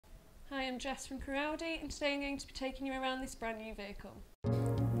I'm Jess from Crewe Audi, and today I'm going to be taking you around this brand new vehicle.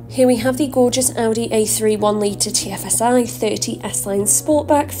 Here we have the gorgeous Audi A3 1-litre TFSI 30 S-Line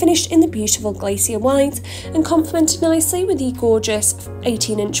Sportback, finished in the beautiful Glacier white and complemented nicely with the gorgeous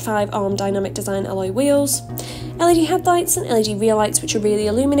 18-inch 5-arm dynamic design alloy wheels, LED headlights and LED rear lights which are really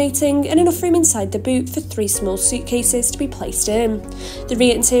illuminating, and enough room inside the boot for 3 small suitcases to be placed in. The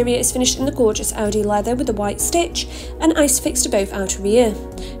rear interior is finished in the gorgeous Audi leather with a white stitch and ice fixed to both outer rear.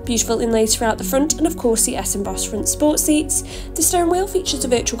 Beautiful inlays throughout the front, and of course the S-embossed front sport seats. The steering wheel features the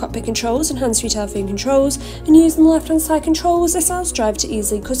virtual cockpit controls and hands-free telephone controls, and using the left-hand side controls, this allows driver to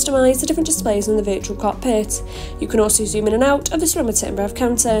easily customise the different displays in the virtual cockpit. You can also zoom in and out of the speedometer and rev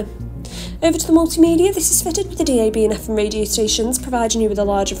counter. Over to the multimedia, this is fitted with the DAB and FM radio stations, providing you with a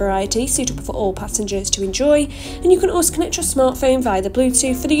larger variety suitable for all passengers to enjoy, and you can also connect your smartphone via the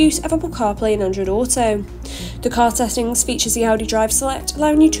Bluetooth for the use of Apple CarPlay and Android Auto. The car settings features the Audi Drive Select,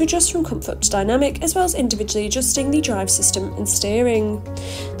 allowing you to adjust from comfort to dynamic, as well as individually adjusting the drive system and steering.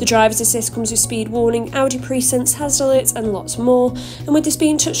 The driver's assist comes with speed warning, Audi Presense, hazard alerts and lots more, and with this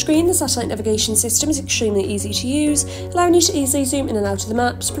being touchscreen, the satellite navigation system is extremely easy to use, allowing you to easily zoom in and out of the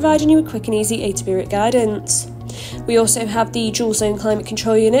maps, providing you with quick and easy A to B route guidance. We also have the dual zone climate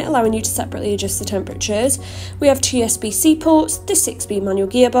control unit, allowing you to separately adjust the temperatures. We have 2 USB-C ports, the 6-speed manual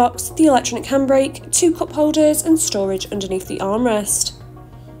gearbox, the electronic handbrake, 2 cup holders and storage underneath the armrest.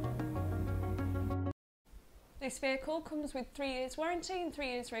 This vehicle comes with 3 years warranty and 3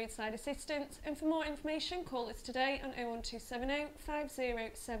 years roadside assistance, and for more information call us today on 01270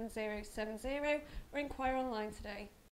 507070 or inquire online today.